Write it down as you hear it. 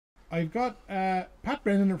I've got Pat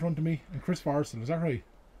Brennan in front of me and Chris Forrestal, is that right?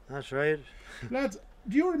 That's right. Lads,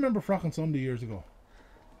 do you remember Fraughan Sunday years ago?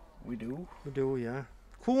 We do. We do, yeah.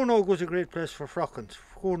 Coonogh was a great place for Frockens.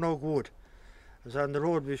 Coonogh Wood. It was on the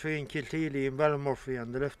road between Kilkenny and Ballymurphy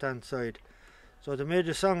on the left-hand side. So they made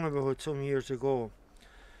a song about it some years ago.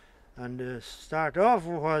 And the start off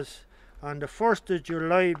was, on the 1st of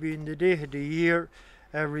July being the day of the year,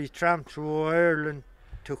 every tramp through Ireland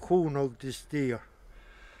to Coonogh this year.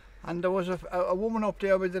 And there was a woman up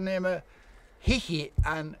there with the name of Hickey,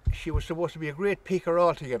 and she was supposed to be a great picker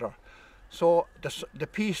altogether. So the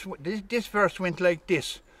piece, this verse went like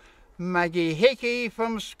this. Maggie Hickey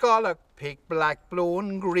from Scollach picked black, blue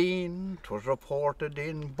and green. 'Twas reported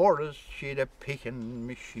in Borris she'd a picking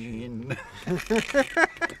machine.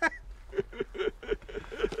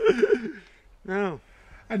 No.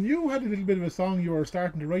 And you had a little bit of a song you were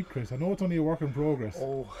starting to write, Chris. I know it's only a work in progress.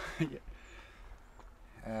 Oh,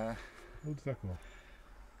 how does that go?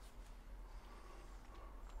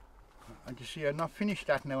 And you see, I've not finished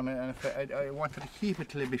that now, and I wanted to keep it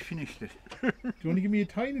till I finished it. Do you want to give me a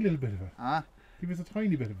tiny little bit of it? Huh? Give us a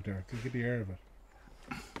tiny bit of it there, to get the air of it.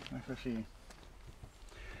 Let's see.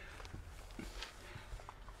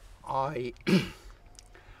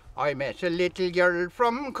 I met a little girl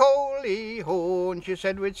from Coley-Ho, and she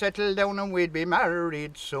said we'd settle down and we'd be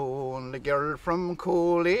married soon. The girl from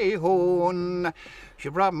Coley-Ho, she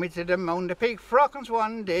brought me to the mound to pick Frockens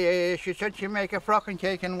one day. She said she'd make a Frocken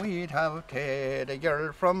cake and we'd have tea. The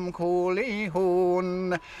girl from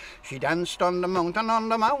Coley-Ho, she danced on the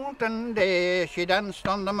mountain day. She danced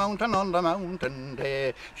on the mountain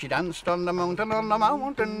day. She danced on the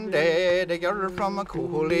mountain day. The girl from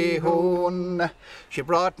Coley-Ho, she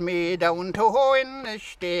brought me down to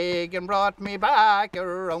Hoyne-Steg and brought me back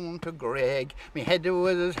around to Greg. Me head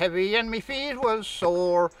was heavy and me feet was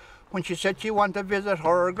sore when she said she wanted to visit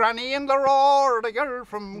her granny in the roar, the girl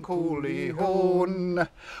from Coley-Ho.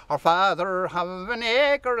 Our father have an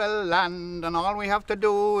acre of land, and all we have to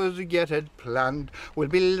do is get it planned. We'll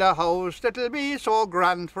build a house that'll be so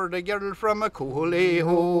grand for the girl from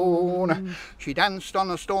Coley-Ho. She danced on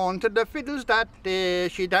a stone to the fiddles that day.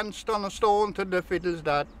 She danced on a stone to the fiddles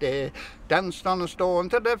that day. Danced on a stone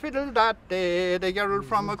to the fiddles that day. The girl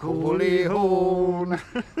from Coley-Ho.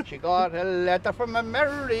 She got a letter from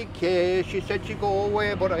America. She said she'd go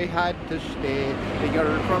away, but I had to stay. The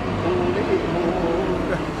girl from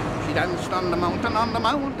Coley-Ho. She danced on the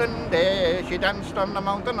mountain day. She danced on the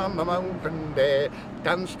mountain day.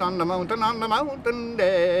 Danced on the mountain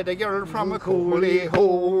day. The girl from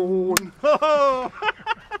Coley-Ho.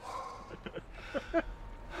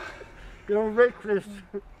 You're right, Chris.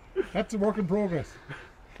 That's a work in progress.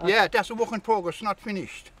 Yeah, that's a work in progress, not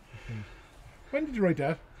finished. When did you write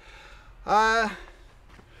that?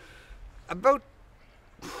 About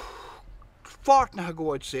a fortnight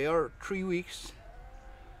ago, I'd say, or 3 weeks.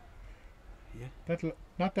 Yeah.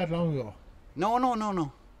 Not that long ago. No.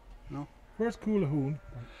 Where's Cooley-Ho?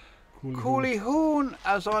 Cooley-Ho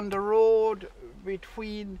is on the road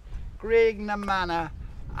between Graignamanagh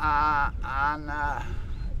and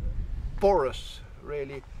Borris,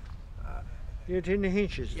 really. Near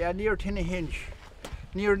Tinnahinches. Yeah, near Tinnahinch.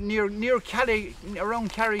 Near Carry,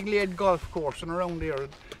 around Carryglade Golf Course and around there.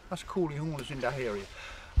 That's Cooley-Ho is in that area.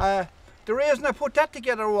 The reason I put that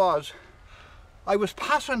together was I was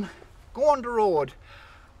going the road,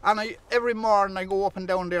 and every morning I go up and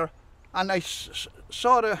down there, and I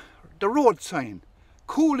saw the road sign,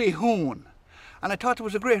 Cooley-Ho, and I thought there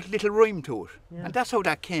was a great little rhyme to it, and that's how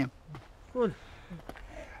that came. Good.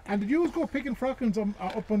 And did you go picking Frockens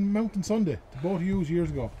up on Mountain Sunday, to both of you years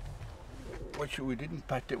ago? Which we didn't,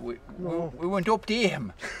 Pat. We went up to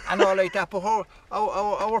him and all like that. But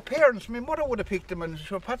our parents, my mother would have picked them, and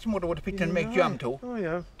so Pat's mother would have picked them and make jam too. Oh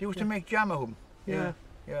yeah. They used to make jam of them. Yeah.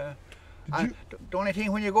 And the only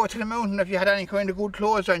thing when you go to the mountain, if you had any kind of good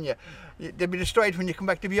clothes on you, they'd be destroyed when you come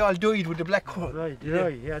back. They'd be all dyed with the black colour. Right.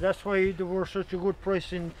 Yeah. That's why they were such a good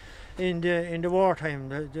price in the wartime.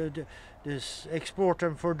 This export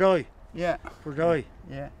them for dye. Yeah. For dye.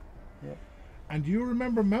 Yeah. And do you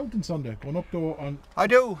remember Mountain Sunday going up there on? I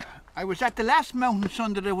do. I was at the last Mountain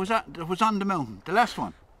Sunday that was on the mountain, the last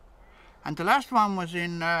one, and the last one was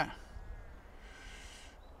in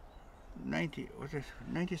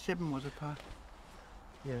 97 was it, Pat?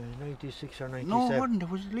 Yeah, 96 or 97. No, it wasn't. It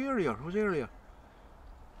was earlier. It was earlier.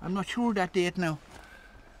 I'm not sure that date now.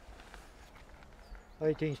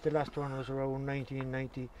 I think the last one was around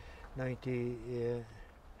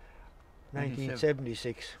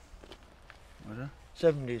 1976. Was it?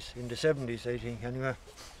 70s, in the 70s I think anyway.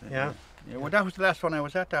 Yeah. Yeah, well that was the last one I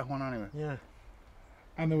was at, that one anyway. Yeah.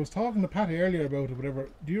 And I was talking to Pat earlier about it, whatever.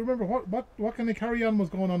 Do you remember what kind of carry-on was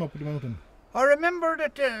going on up the mountain? I remember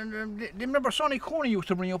that. Remember Sonny Coney used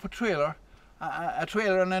to bring up a trailer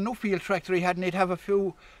and a Nuffield tractor he had, and he'd have a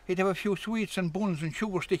few sweets and buns and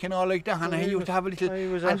sugar stick and all like that, and he used to have a little.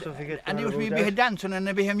 And there used to be a dancing and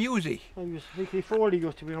a bit of music. Vicky Foley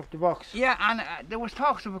used to bring up the box. Yeah, and there was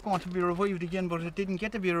talks of it going to be revived again, but it didn't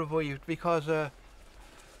get to be revived because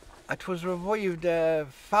it was revived.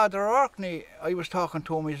 Father Orkney, I was talking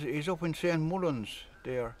to him. He's up in St Mullins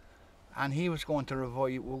there, and he was going to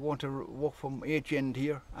revive. We're going to walk from H end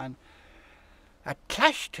here, and it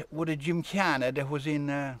clashed with a gymkhana that was in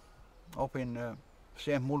up in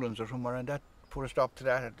St Mullins or somewhere, and that put a stop to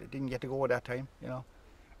that. It didn't get to go at that time, you know.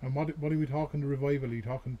 And what are we talking the revival? Are you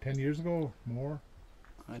talking 10 years ago? More?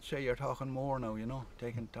 I'd say you're talking more now, you know.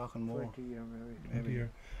 Talking more. 20 years maybe. 20 years.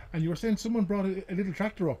 And you were saying someone brought a little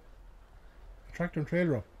tractor up. A tractor and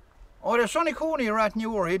trailer up. Oh, there's Sonny Coney of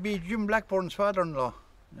Rathnure. He'd be Jim Blackburn's father-in-law.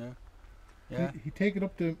 Yeah. Yeah. He'd take it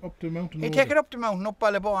up the mountain. He'd take it up the mountain, up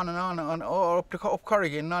Ballybon and or up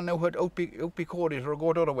Corrigan, and now out be Cody's or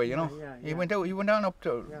go the other way, you know. He went down up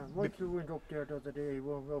to. Yeah, Michael went up there the other day. He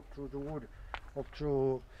went up through the wood, up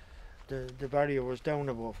through the barrier was down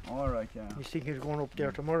above. All right, yeah. He's thinking of going up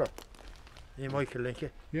there tomorrow. Yeah, Michael, like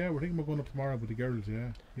it. Yeah, we're thinking about going up tomorrow with the girls.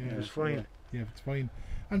 Yeah. It's fine. Yeah, it's fine.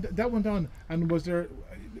 And that went on. And was there?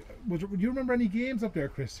 Do you remember any games up there,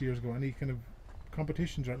 Chris, years ago? Any kind of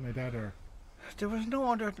competitions or anything like that, or? There was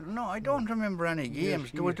no other. No, I don't remember any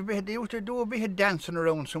games. There was a bit. They used to do a bit of dancing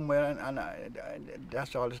around somewhere, and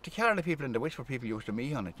that's all. It's the Kerala people and the Wexford people used to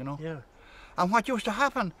meet on it, you know. Yeah. And what used to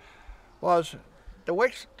happen was the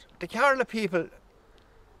Kerala people,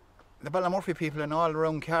 the Ballymurphy people, and all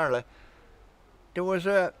around Kerala. There was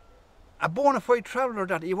a bona fide traveller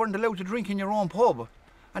that you weren't allowed to drink in your own pub,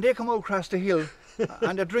 and they come out across the hill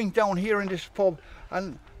and they drink down here in this pub,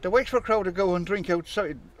 and the Wexford crowd would go and drink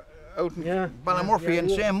outside. Out in Ballymurphy and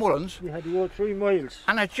St Mullins. We had to go 3 miles.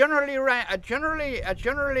 And it generally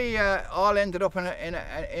all ended up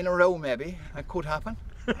in a row, maybe. It could happen.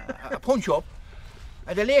 A punch up.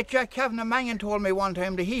 The late Jack Kavanagh Mangan told me one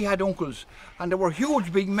time that he had uncles, and they were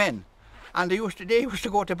huge big men, and they used to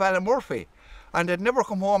go to Ballymurphy, and they'd never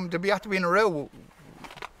come home. They'd have to be in a row.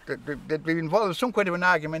 They'd be involved in some kind of an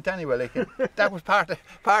argument anyway. Like that was part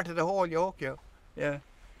of the whole yoke, yeah.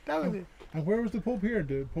 That was it. And where was the pub here?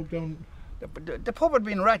 The pub down. The pub had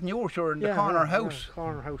been Rathnure, sure, in the corner house.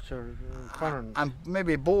 Corner house or corner. And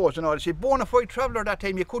maybe Bows and all. See, bona fide traveller that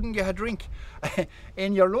time, you couldn't get a drink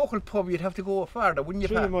in your local pub. You'd have to go farther, wouldn't you?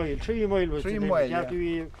 3 mile. 3 mile was 3 the mile. You have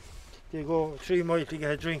to go 3 miles to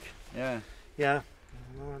get a drink. Yeah. Yeah.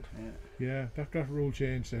 Yeah, that rule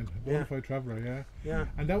changed then. Bona fide traveller, yeah. Yeah.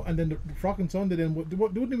 And then the Fraughan Sunday then. There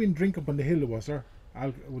wouldn't have been drink up on the hill, was there?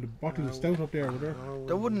 With a bottle of stout up there, would there?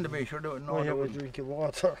 There wouldn't have been, sure. I have a drink of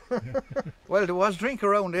water. Well, there was drink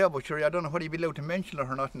around there, but sure, I don't know whether you'd be allowed to mention it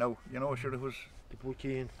or not now. You know, sure, it was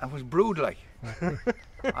brewed like. And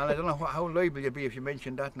I don't know how liable you'd be if you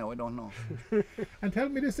mentioned that now, I don't know. And tell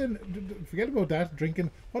me this then, forget about that,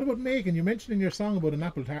 drinking. What about making? You mentioned in your song about an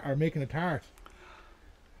apple tart, or making a tart.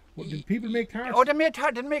 Did people make tarts? Oh, they make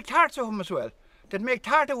tarts of them as well. They'd make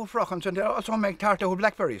tart out of Frockens, and they'd also make tart out of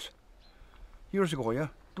blackberries. Years ago, yeah.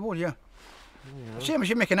 The one, yeah. Same as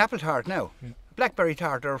you make an apple tart now. Yeah. Blackberry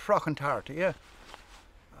tart or a Frocken tart, yeah.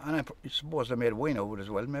 And I suppose they made wine out of it as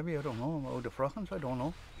well, maybe, I don't know, out of the Frockens, I don't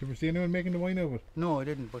know. Did you ever see anyone making the wine out of it? No, I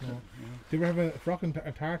didn't, but... No. Did you ever have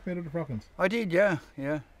a tart made out of the Frockens? I did, yeah.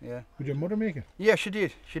 Would your mother make it? Yeah, she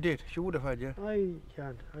did. She would have had, yeah. I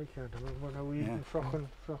can't remember now we eating Frocken,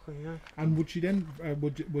 yeah. And would she then,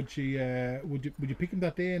 would you pick him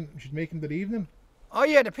that day and she'd make him that evening? Oh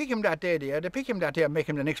yeah, they pick him that day. Yeah, they pick him that day and make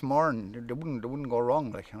him the next morning. They wouldn't go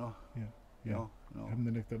wrong, like, you know. Yeah. No. Have him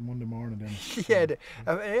the next that Monday morning then.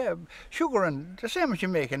 Yeah, sugar and the same as you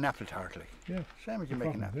make an apple tart, like. Yeah. Same as you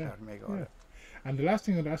make an apple tart, make all. Yeah. And the last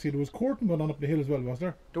thing I'd ask you, there was courting going on up the hill as well, was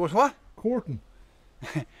there? There was what? Courting.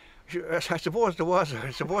 I suppose there was.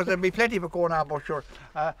 I suppose there'd be plenty of it going on, but sure,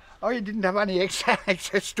 I didn't have any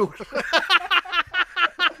access to it.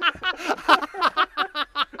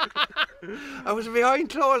 I was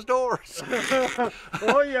behind closed doors.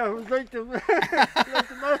 Oh yeah, I was like the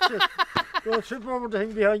matches. Don't trip over the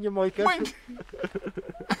thing behind you, Mike. Mind.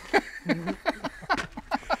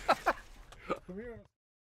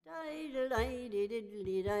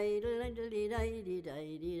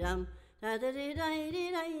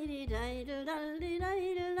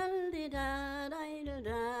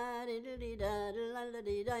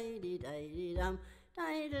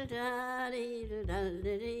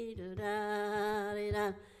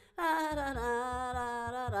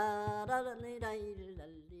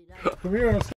 Come here.